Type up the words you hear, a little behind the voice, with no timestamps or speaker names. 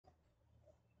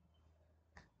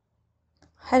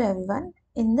Hello everyone.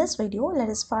 In this video, let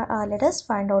us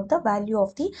find out the value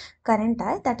of the current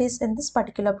I, that is in this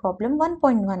particular problem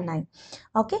 1.19.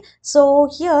 Okay, so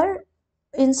here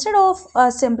instead of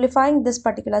simplifying this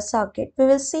particular circuit, we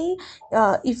will see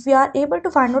if we are able to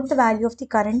find out the value of the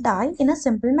current I in a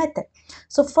simple method.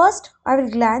 So first I will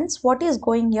glance what is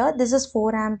going here. This is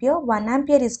 4 ampere, 1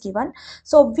 ampere is given.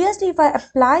 So obviously if I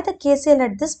apply the KCL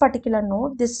at this particular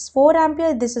node, this is 4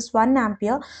 ampere, this is 1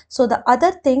 ampere. So the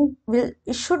other thing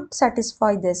should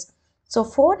satisfy this. So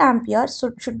 4 ampere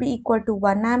should be equal to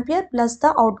 1 ampere plus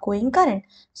the outgoing current.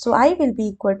 So I will be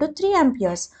equal to 3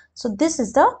 amperes. So this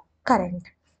is the current.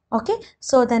 Okay,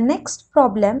 so the next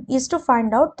problem is to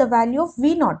find out the value of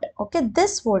V0. Okay,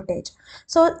 this voltage.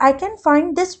 So I can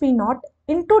find this V0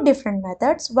 in two different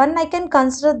methods. One, I can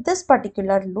consider this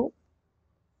particular loop,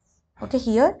 okay,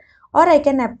 here, or I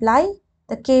can apply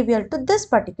the KVL to this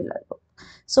particular loop.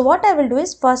 So what I will do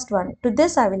is first one, to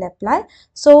this I will apply.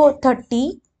 So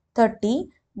 30,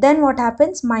 then what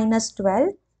happens? Minus 12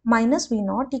 minus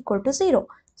V0 equal to 0.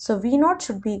 So V0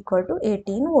 should be equal to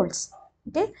 18 volts.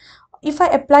 Okay. If I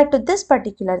apply to this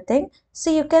particular thing,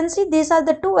 see, you can see these are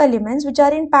the two elements which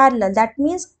are in parallel. That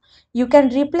means you can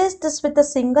replace this with a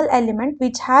single element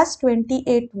which has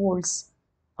 28 volts,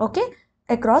 okay,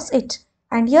 across it.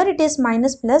 And here it is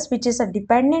minus plus, which is a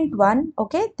dependent one.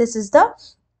 Okay, this is the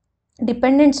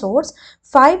dependent source.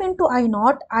 5 into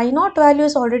I0 value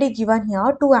is already given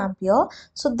here, 2 ampere.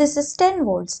 So this is 10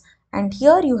 volts. And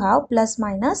here you have plus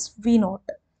minus V0.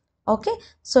 Okay,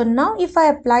 so now if I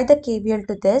apply the KVL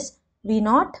to this,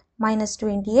 V0 minus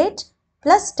 28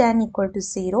 plus 10 equal to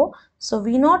 0. So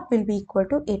V0 will be equal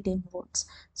to 18 volts.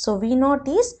 So V0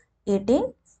 is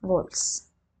 18 volts.